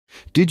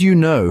Did you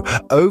know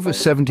over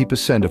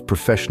 70% of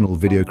professional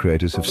video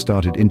creators have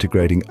started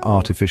integrating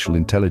artificial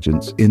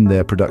intelligence in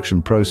their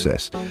production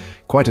process?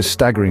 Quite a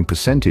staggering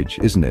percentage,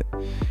 isn't it?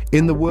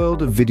 In the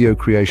world of video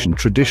creation,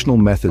 traditional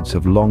methods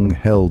have long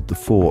held the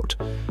fort.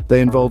 They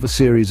involve a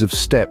series of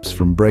steps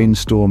from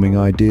brainstorming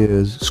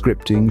ideas,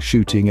 scripting,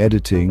 shooting,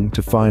 editing,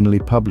 to finally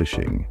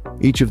publishing.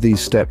 Each of these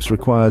steps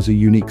requires a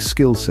unique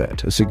skill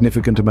set, a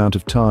significant amount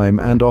of time,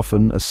 and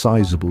often a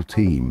sizable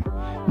team.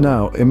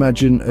 Now,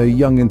 imagine a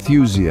young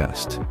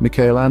enthusiast,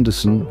 Mikhail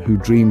Anderson, who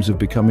dreams of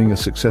becoming a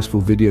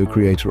successful video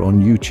creator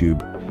on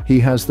YouTube. He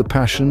has the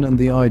passion and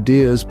the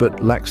ideas,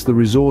 but lacks the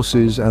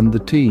resources and the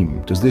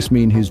team. Does this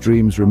mean his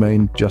dreams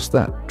remain just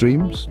that,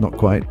 dreams? Not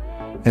quite.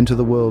 Enter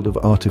the world of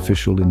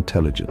artificial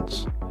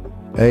intelligence.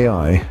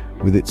 AI,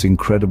 with its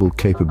incredible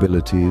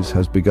capabilities,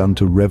 has begun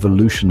to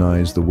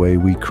revolutionize the way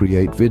we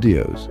create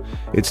videos.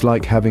 It's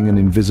like having an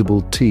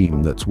invisible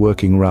team that's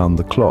working round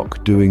the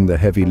clock, doing the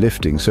heavy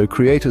lifting, so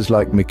creators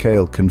like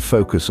Mikhail can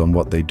focus on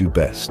what they do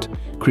best,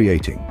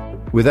 creating.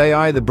 With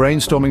AI, the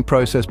brainstorming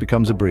process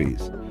becomes a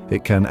breeze.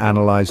 It can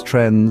analyze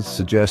trends,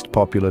 suggest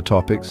popular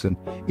topics, and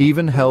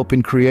even help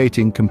in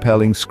creating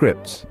compelling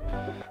scripts.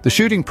 The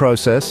shooting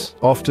process,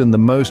 often the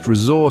most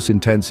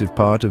resource-intensive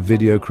part of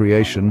video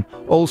creation,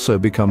 also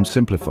becomes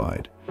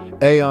simplified.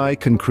 AI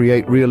can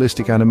create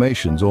realistic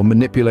animations or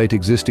manipulate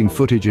existing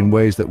footage in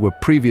ways that were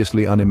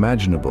previously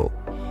unimaginable.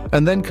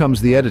 And then comes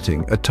the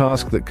editing, a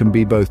task that can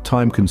be both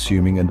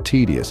time-consuming and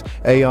tedious.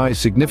 AI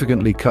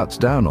significantly cuts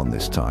down on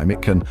this time.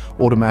 It can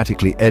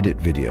automatically edit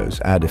videos,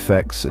 add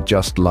effects,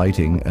 adjust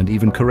lighting, and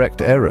even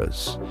correct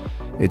errors.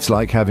 It's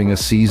like having a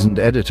seasoned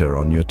editor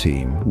on your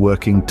team,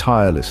 working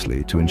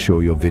tirelessly to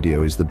ensure your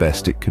video is the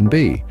best it can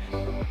be.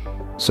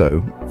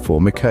 So, for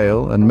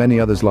Mikhail and many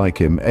others like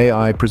him,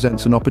 AI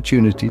presents an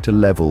opportunity to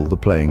level the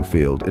playing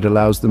field. It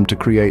allows them to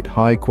create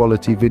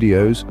high-quality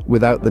videos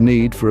without the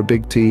need for a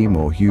big team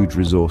or huge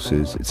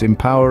resources. It's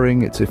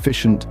empowering, it's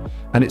efficient,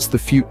 and it's the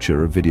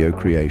future of video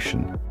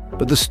creation.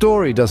 But the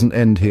story doesn't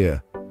end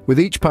here.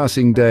 With each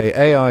passing day,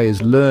 AI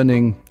is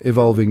learning,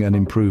 evolving, and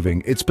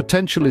improving. Its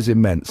potential is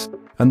immense,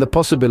 and the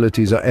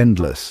possibilities are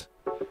endless.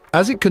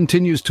 As it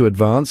continues to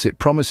advance, it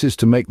promises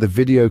to make the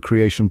video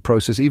creation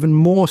process even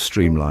more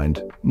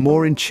streamlined,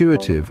 more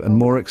intuitive, and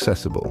more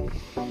accessible.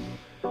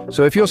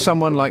 So if you're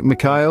someone like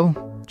Mikhail,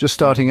 just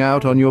starting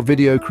out on your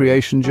video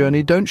creation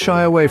journey, don't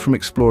shy away from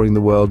exploring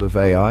the world of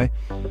AI.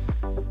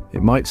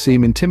 It might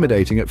seem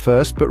intimidating at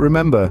first, but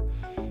remember,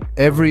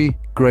 every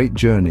great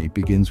journey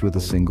begins with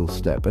a single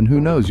step. And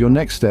who knows, your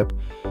next step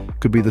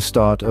could be the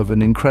start of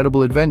an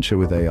incredible adventure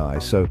with AI.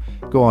 So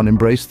go on,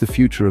 embrace the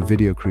future of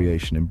video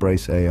creation,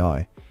 embrace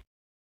AI.